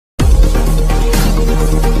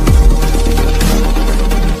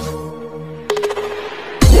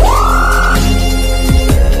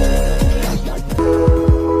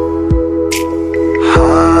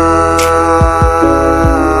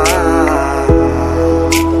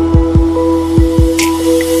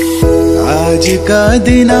आज का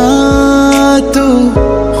दिन तो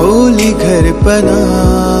होली घर पना।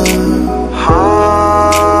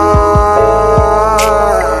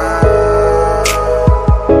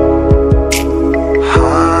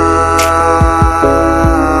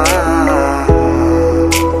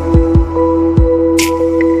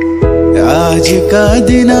 आज का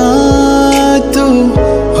दिन तो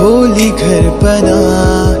होली घर पना,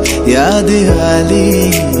 याद आली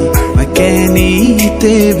मैं कहनी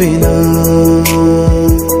ते बिना।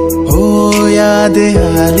 हो याद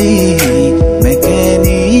आली मैं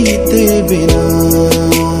कहनी ते बिना।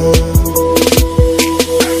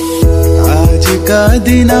 आज का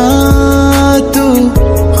दिन तो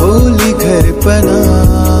होली घर पना,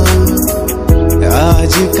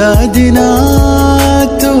 आज का दिन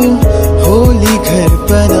तो होली घर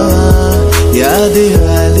पना, याद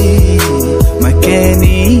आली मैं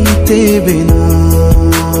कहनी ते बिना।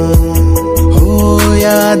 हो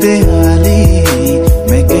याद आली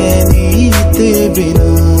मैं कहनी ते बिना।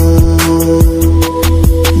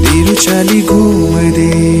 नीरू चाली घूम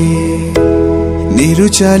दे, नीरू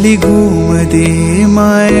चाली घूम दे,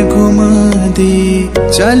 माए घूम दे,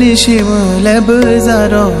 चाली शिमला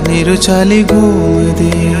बाजारों नीरू चाली घूम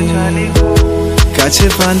दे। काछ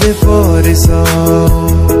पांदे परसो,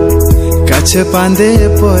 काछ पांदे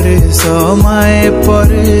परसो, माए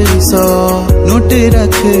परसो, नोट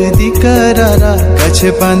रख दी करारा, काछ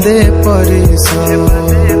पांदे परसो।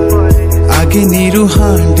 आगे नीरू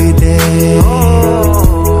हांड दे,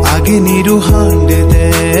 आगे नीरू हांड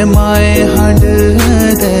दे, माए हांड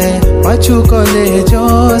दे, पाछू कॉलेजो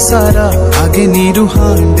सारा, आगे नीरू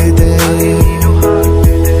हांड दे।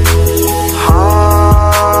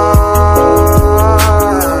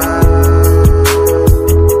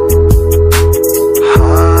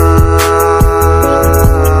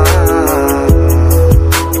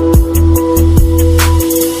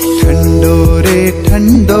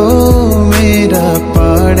 ठंडो मेरा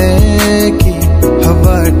पाड़े की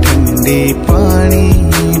हवा, ठंडी पानी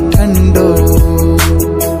ठंडो।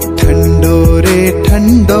 ठंडो रे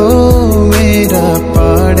ठंडो मेरा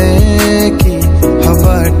पाड़े की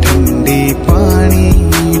हवा, ठंडी पानी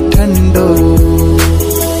ठंडो।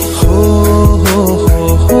 हो हो हो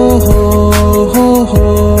हो हो हो,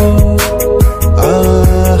 आ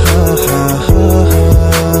हा हा हा हा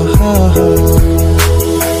हा।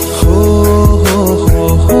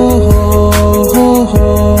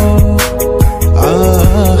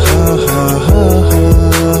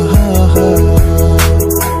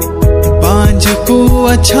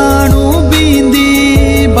 अछाणो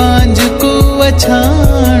बींदी बांझ को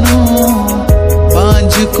अछाणो,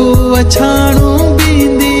 बांझ को अछाणो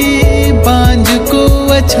बींदी बांझ को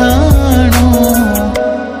अछाणो।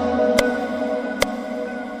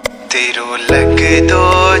 तेरो लग दो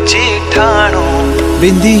चिठाणो,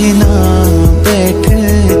 बिंदी ना बैठ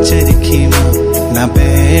चरखी माँ, ना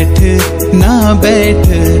बैठ ना बैठ,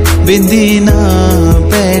 बिंदी ना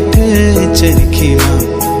बैठ चरखी माँ।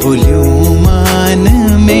 बोलियो मान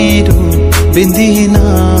मेरो, बिंदी ना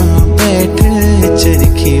बैठ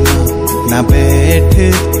चरखी माँ, ना बैठ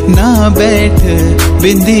ना बैठ,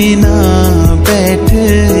 बिंदी ना बैठ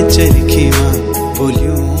चरखी माँ।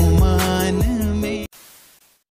 बोलियो